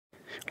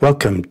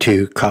Welcome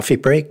to Coffee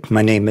Break.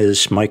 My name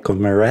is Michael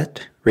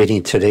Moret,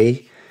 reading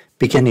today,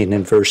 beginning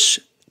in verse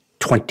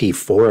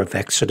 24 of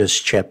Exodus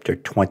chapter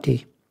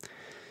 20.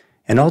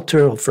 An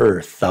altar of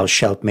earth thou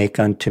shalt make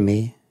unto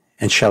me,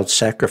 and shalt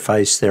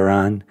sacrifice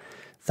thereon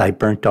thy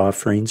burnt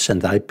offerings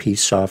and thy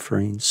peace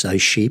offerings, thy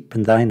sheep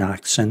and thine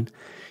oxen.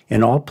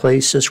 In all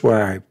places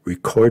where I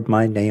record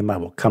my name, I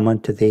will come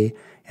unto thee,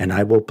 and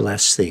I will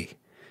bless thee.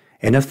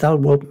 And if thou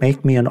wilt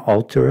make me an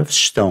altar of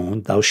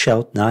stone, thou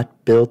shalt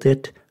not build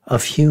it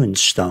of hewn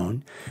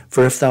stone,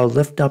 for if thou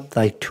lift up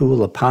thy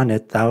tool upon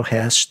it, thou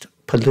hast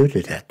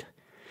polluted it.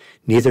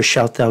 Neither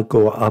shalt thou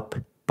go up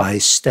by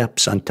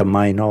steps unto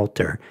mine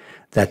altar,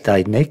 that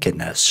thy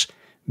nakedness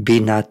be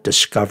not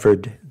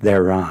discovered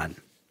thereon.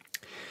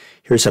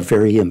 Here's a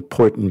very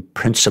important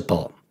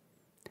principle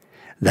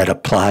that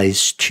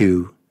applies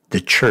to the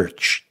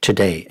church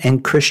today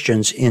and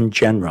Christians in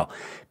general.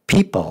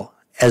 People,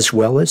 as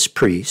well as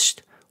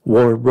priests,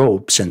 wore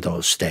robes in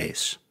those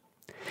days.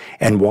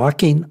 And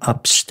walking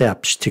up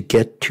steps to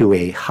get to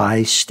a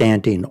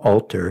high-standing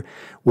altar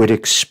would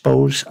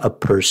expose a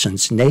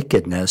person's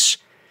nakedness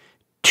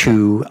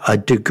to a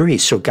degree.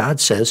 So God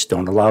says,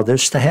 don't allow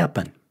this to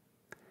happen.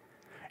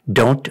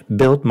 Don't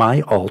build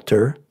my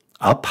altar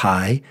up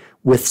high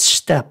with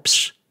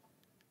steps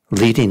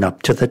leading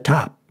up to the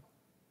top,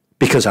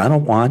 because I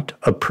don't want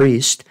a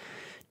priest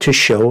to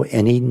show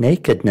any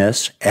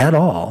nakedness at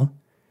all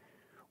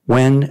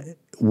when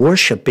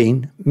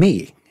worshiping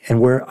me and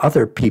where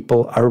other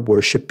people are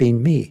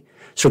worshiping me.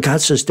 So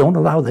God says, don't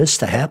allow this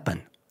to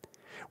happen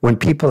when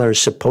people are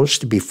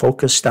supposed to be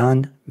focused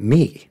on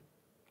me.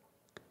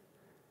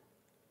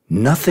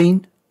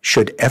 Nothing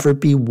should ever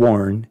be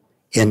worn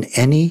in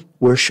any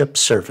worship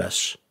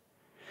service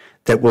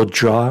that will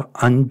draw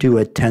undue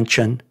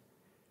attention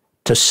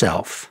to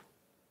self.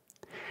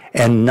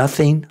 And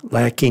nothing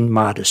lacking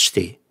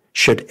modesty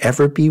should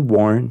ever be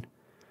worn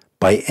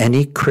by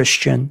any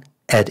Christian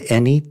at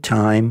any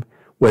time,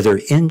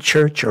 whether in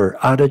church or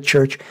out of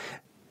church.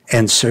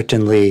 And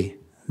certainly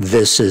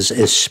this is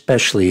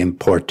especially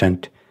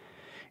important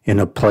in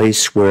a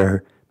place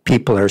where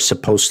people are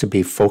supposed to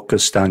be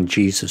focused on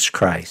Jesus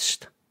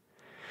Christ.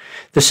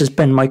 This has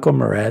been Michael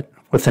Moret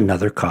with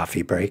another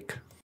Coffee Break.